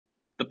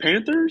The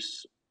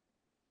Panthers,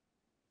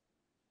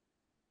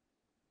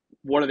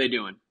 what are they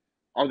doing?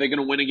 Are they going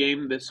to win a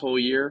game this whole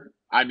year?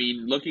 I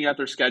mean, looking at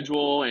their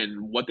schedule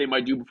and what they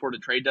might do before the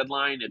trade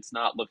deadline, it's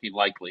not looking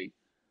likely.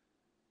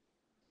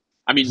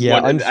 I mean, Yeah,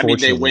 what? I mean,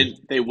 they unfortunately. win.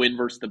 They win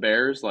versus the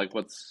Bears. Like,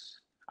 what's?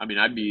 I mean,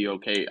 I'd be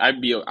okay.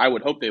 I'd be. I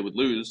would hope they would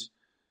lose,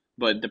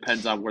 but it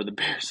depends on where the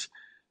Bears'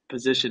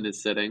 position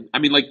is sitting. I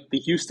mean, like the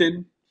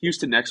Houston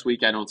next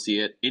week. I don't see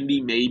it.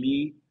 Indy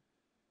maybe,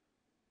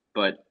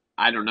 but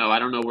I don't know. I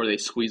don't know where they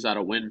squeeze out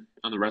a win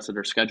on the rest of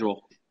their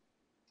schedule.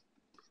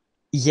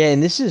 Yeah,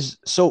 and this is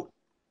so,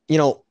 you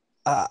know,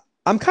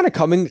 I'm kind of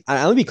coming,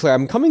 let me be clear,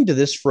 I'm coming to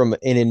this from,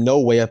 and in no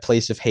way a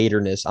place of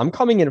haterness. I'm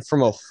coming in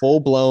from a full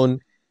blown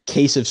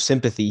case of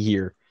sympathy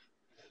here.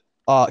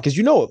 Because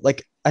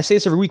like I say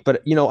this every week,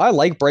 but I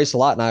like Bryce a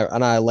lot,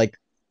 and I like,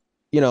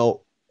 you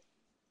know,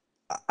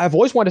 I've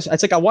always wanted to.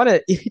 It's like I want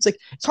to. It's like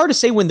it's hard to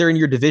say when they're in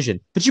your division,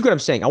 but you get what I'm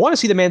saying. I want to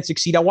see the man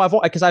succeed. I want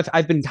because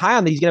I've been high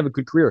on that he's gonna have a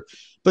good career,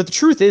 but the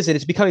truth is that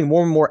it's becoming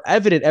more and more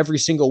evident every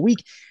single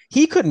week.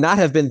 He could not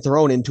have been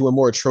thrown into a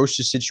more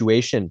atrocious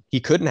situation.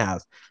 He couldn't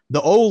have.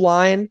 The O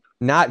line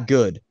not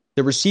good.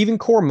 The receiving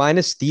core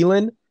minus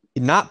Thielen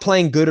not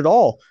playing good at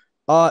all.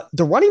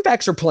 The running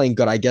backs are playing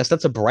good. I guess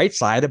that's a bright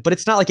side, but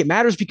it's not like it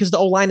matters because the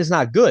O line is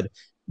not good.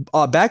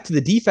 Back to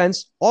the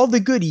defense, all the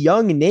good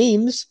young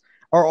names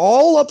are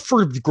all up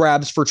for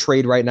grabs for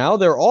trade right now.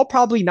 They're all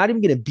probably not even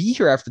going to be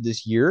here after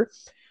this year.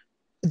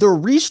 The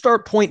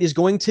restart point is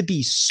going to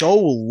be so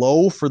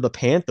low for the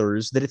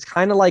Panthers that it's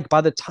kind of like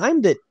by the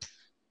time that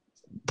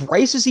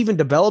Bryce is even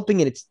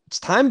developing and it's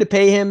time to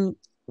pay him,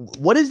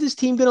 what is this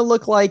team going to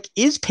look like?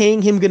 Is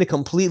paying him going to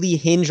completely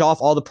hinge off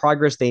all the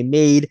progress they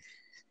made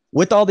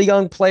with all the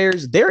young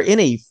players? They're in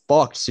a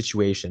fucked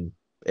situation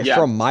Yeah,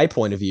 from my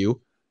point of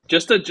view.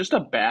 just a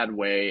bad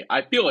way.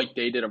 I feel like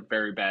they did a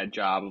very bad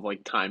job of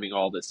like timing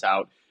all this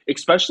out,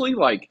 especially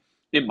like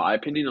in my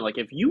opinion. Like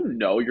if you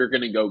know you're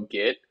gonna go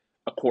get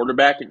a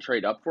quarterback and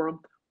trade up for him,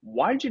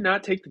 why'd you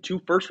not take the two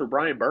first for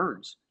Brian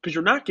Burns? Because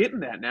you're not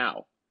getting that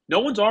now. No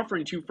one's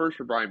offering two first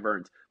for Brian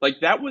Burns.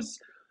 Like that was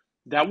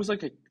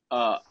like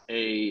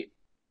a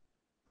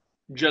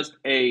just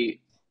a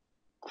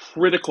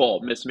critical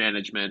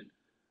mismanagement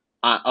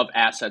of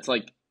assets.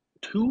 Like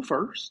two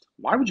first.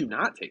 Why would you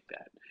not take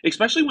that?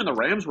 Especially when the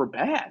Rams were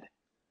bad.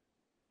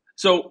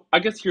 So I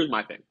guess here's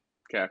my thing.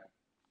 Okay.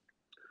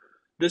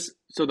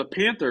 So the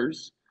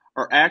Panthers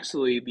are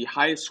actually the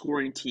highest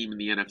scoring team in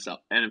the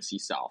NFC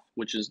South,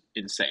 which is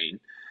insane.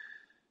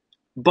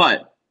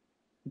 But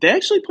they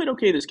actually played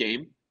okay this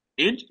game.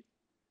 And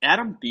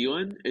Adam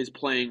Thielen is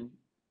playing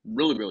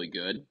really, really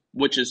good,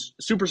 which is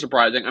super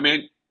surprising. I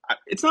mean,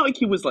 it's not like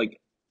he was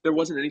like there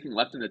wasn't anything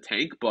left in the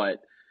tank, but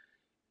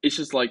it's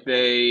just like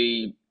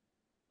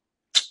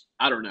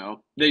I don't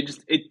know. They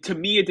just it to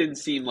me it didn't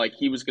seem like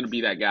he was going to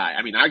be that guy.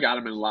 I mean, I got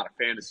him in a lot of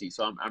fantasy,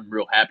 so I'm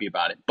real happy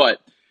about it. But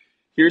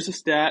here's a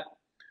stat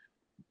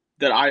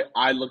that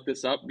I looked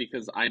this up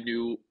because I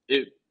knew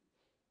it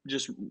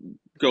just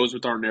goes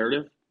with our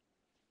narrative.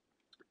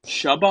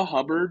 Chuba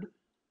Hubbard,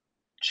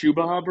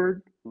 Chuba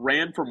Hubbard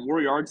ran for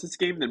more yards this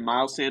game than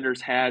Miles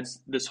Sanders has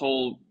this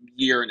whole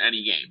year in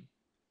any game.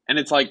 And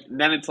it's like,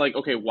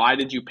 okay, why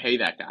did you pay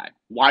that guy?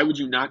 Why would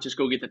you not just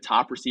go get the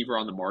top receiver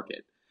on the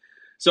market?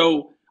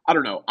 So I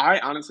don't know. I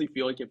honestly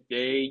feel like if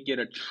they get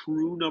a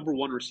true number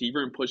one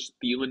receiver and push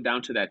Thielen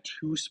down to that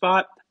two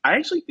spot, I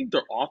actually think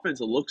their offense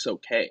looks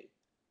okay.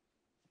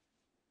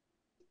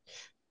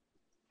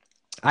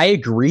 I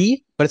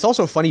agree, but it's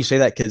also funny you say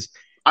that because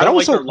I that don't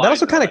like also their that line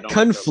also though. kind I of don't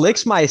like their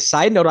conflicts line. my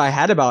side note I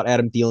had about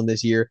Adam Thielen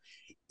this year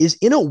is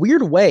in a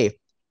weird way.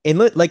 And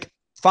like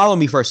follow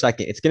me for a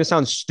second. It's gonna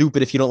sound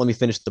stupid if you don't let me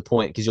finish the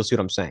point because you'll see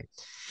what I'm saying.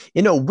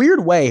 In a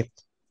weird way,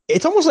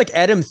 it's almost like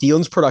Adam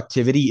Thielen's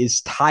productivity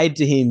is tied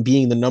to him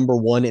being the number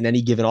one in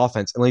any given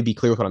offense. And let me be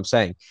clear with what I'm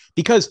saying.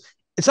 Because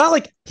it's not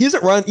like he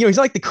doesn't run, he's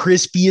not like the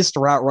crispiest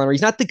route runner.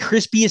 He's not the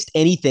crispiest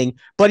anything,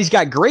 but he's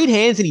got great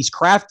hands and he's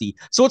crafty.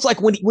 So it's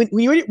like when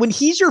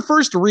he's your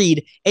first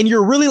read and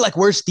you're really like,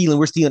 we're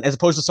stealing, as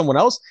opposed to someone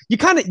else, you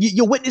kind of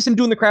you witness him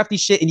doing the crafty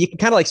shit and you can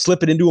kind of like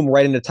slip it into him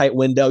right in a tight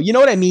window. You know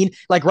what I mean?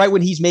 Like right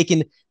when he's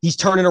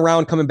turning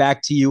around, coming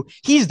back to you.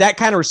 He's that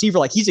kind of receiver.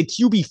 Like he's a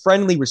QB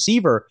friendly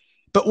receiver.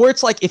 But where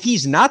it's like if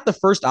he's not the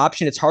first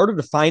option, it's harder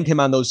to find him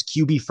on those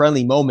QB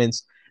friendly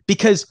moments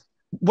because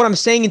what I'm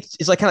saying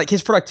is like kind of like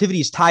his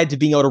productivity is tied to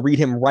being able to read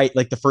him right,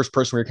 like the first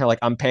person where you're kind of like,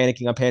 I'm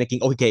panicking, I'm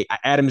panicking. Okay,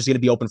 Adam's going to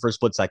be open for a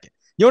split second.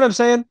 You know what I'm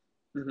saying?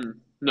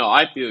 No,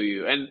 I feel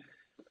you, and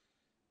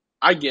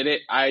I get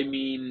it. I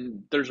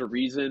mean, there's a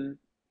reason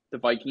the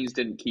Vikings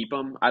didn't keep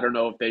him. I don't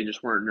know if they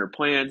just weren't in their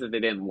plans, if they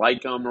didn't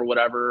like him or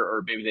whatever,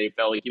 or maybe they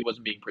felt like he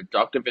wasn't being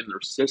productive in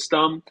their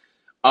system.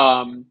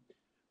 Um,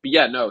 but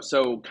yeah, no.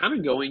 So kind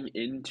of going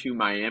into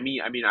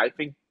Miami, I mean, I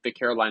think the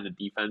Carolina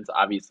defense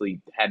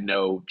obviously had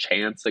no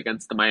chance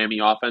against the Miami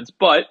offense,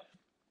 but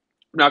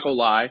I'm not gonna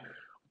lie,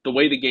 the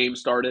way the game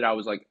started, I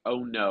was like,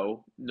 oh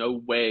no, no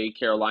way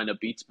Carolina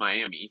beats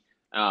Miami.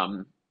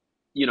 Um,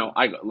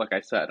 I like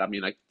I said, I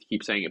mean, I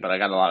keep saying it, but I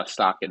got a lot of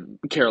stock in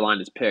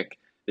Carolina's pick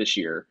this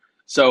year.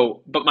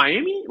 So, but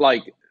Miami,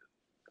 like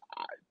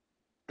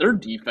their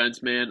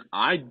defense, man,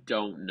 I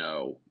don't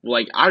know.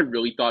 Like, I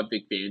really thought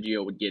Vic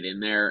Fangio would get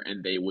in there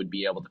and they would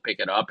be able to pick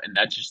it up, and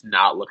that's just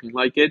not looking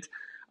like it.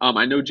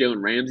 I know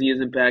Jalen Ramsey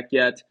isn't back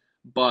yet,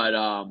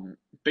 but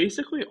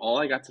basically all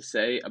I got to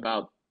say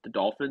about the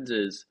Dolphins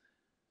is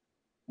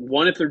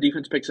one, if their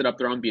defense picks it up,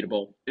 they're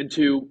unbeatable, and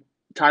two,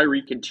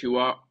 Tyreek and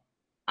Tua,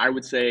 I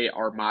would say,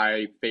 are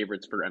my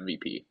favorites for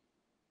MVP.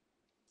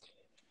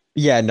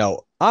 Yeah,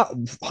 no,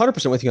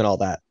 100% with you on all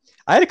that.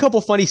 I had a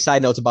couple funny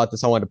side notes about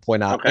this I wanted to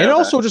point out. Okay, And okay.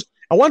 also just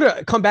I wanted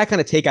to come back on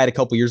a take I had a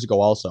couple years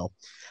ago also.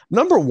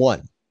 Number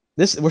one,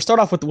 this we'll start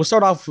off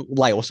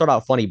light, we'll start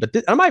out funny, but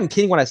I'm not even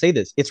kidding when I say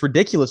this. It's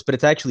ridiculous, but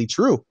it's actually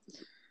true.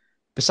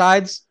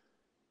 Besides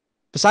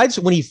besides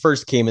when he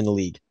first came in the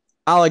league,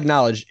 I'll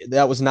acknowledge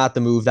that was not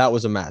the move, that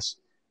was a mess.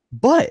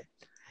 But,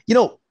 you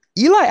know,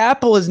 Eli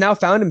Apple has now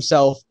found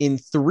himself in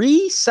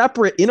three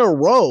separate in a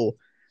row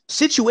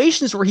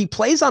situations where he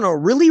plays on a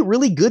really,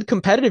 really good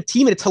competitive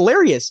team, and it's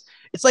hilarious.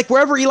 It's like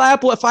wherever Eli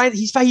Apple finds,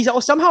 he's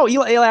somehow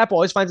Eli Apple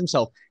always finds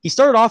himself. He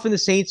started off in the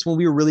Saints when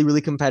we were really,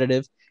 really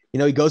competitive. You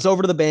know, he goes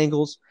over to the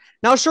Bengals.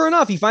 Now, sure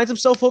enough, he finds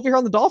himself over here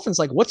on the Dolphins.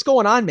 Like, what's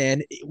going on,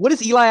 man? What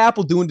is Eli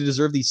Apple doing to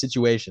deserve these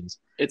situations?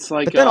 It's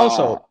like But then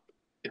also,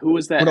 who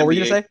was what that were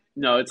you gonna NBA? say?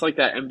 No, it's like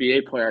that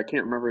NBA player. I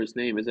can't remember his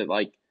name. Is it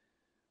like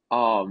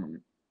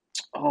um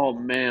oh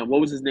man,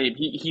 what was his name?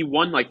 He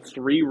won like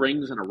three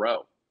rings in a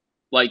row.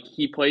 Like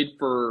he played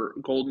for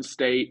Golden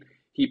State,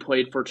 he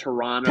played for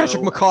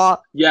Patrick Toronto. McCaw.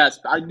 Yes,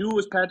 I knew it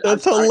was Pat.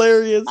 That's I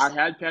hilarious.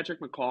 had Patrick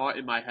McCaw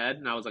in my head,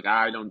 and I was like,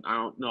 I don't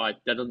know,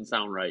 that doesn't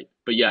sound right.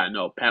 But yeah,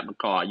 no, Pat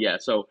McCaw. Yeah,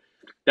 so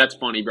that's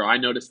funny, bro. I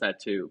noticed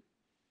that too.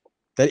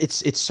 That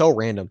it's so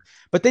random.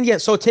 But then yeah,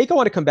 so take I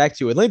want to come back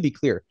to it. Let me be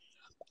clear.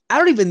 I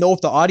don't even know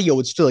if the audio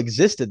would still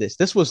exist of this.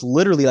 This was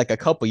literally like a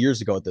couple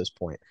years ago at this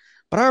point.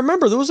 But I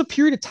remember there was a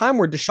period of time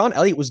where Deshaun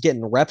Elliott was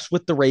getting reps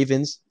with the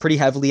Ravens pretty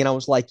heavily, and I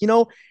was like,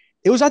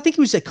 it was I think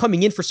he was like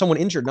coming in for someone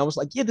injured, and I was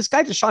like, yeah, this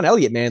guy Deshaun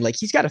Elliott, man, like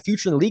he's got a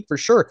future in the league for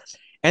sure.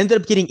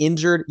 Ended up getting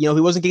injured. He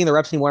wasn't getting the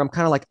reps anymore. I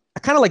kind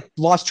of like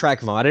lost track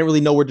of him. I didn't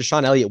really know where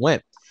Deshaun Elliott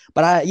went.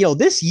 But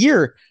this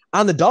year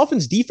on the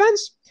Dolphins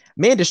defense,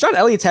 man, Deshaun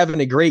Elliott's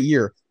having a great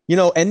year.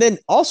 And then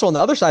also on the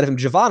other side of him,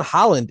 Javon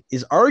Holland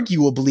is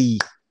arguably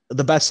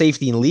the best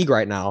safety in the league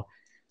right now.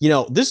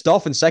 This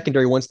Dolphins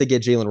secondary, once they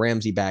get Jalen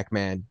Ramsey back,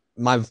 man,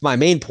 my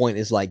main point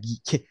is like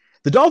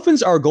the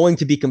Dolphins are going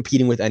to be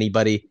competing with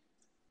anybody.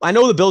 I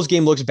know the Bills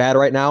game looks bad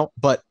right now,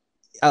 but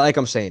like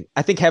I'm saying,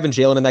 I think having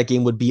Jalen in that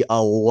game would be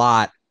a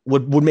lot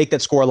would make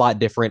that score a lot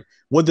different.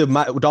 Would the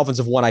Dolphins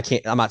have won?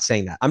 I'm not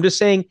saying that. I'm just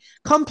saying,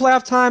 come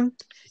playoff time,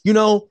 you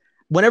know,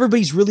 when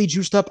everybody's really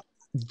juiced up,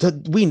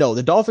 we know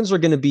the Dolphins are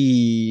going to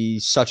be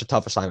such a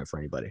tough assignment for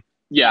anybody.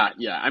 Yeah,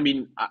 yeah. I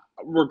mean,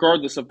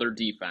 regardless of their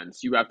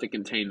defense, you have to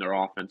contain their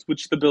offense,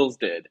 which the Bills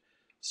did.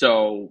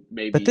 So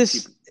But maybe this,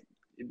 people,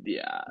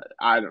 yeah,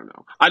 I don't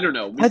know. I don't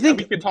know. I We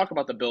think, can talk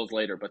about the Bills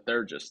later, but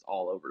they're just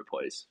all over the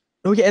place.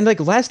 okay, and like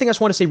last thing I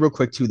just want to say real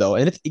quick too, though,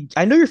 and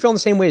I know you're feeling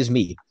the same way as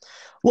me.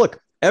 Look,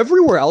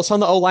 everywhere else on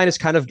the O line is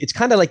it's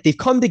kind of like they've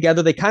come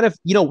together. They kind of,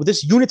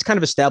 this unit's kind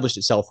of established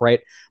itself, right?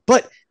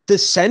 But the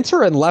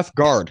center and left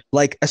guard,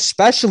 like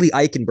especially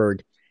Eichenberg,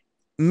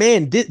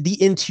 man, the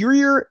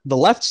interior, the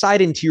left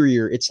side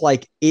interior, it's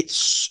like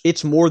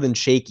it's more than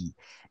shaky.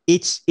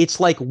 It's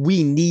like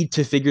we need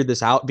to figure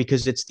this out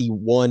because it's the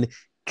one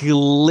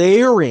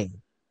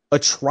glaring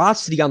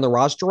atrocity on the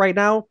roster right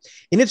now,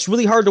 and it's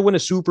really hard to win a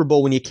Super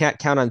Bowl when you can't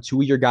count on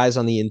two of your guys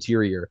on the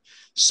interior.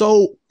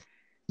 So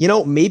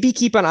maybe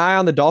keep an eye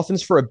on the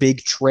Dolphins for a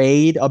big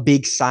trade, a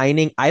big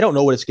signing. I don't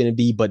know what it's going to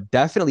be, but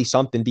definitely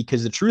something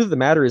because the truth of the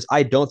matter is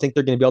I don't think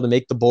they're going to be able to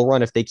make the bull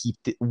run if they keep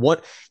one.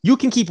 You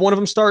can keep one of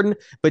them starting,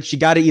 but you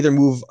got to either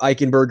move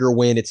Eichenberg or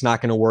win. It's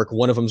not going to work.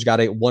 One of them's got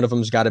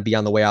to be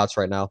on the way outs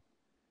right now.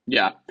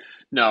 Yeah.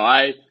 No,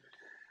 I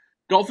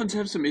Dolphins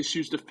have some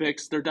issues to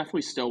fix. They're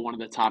definitely still one of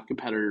the top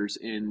competitors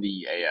in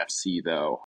the AFC, though.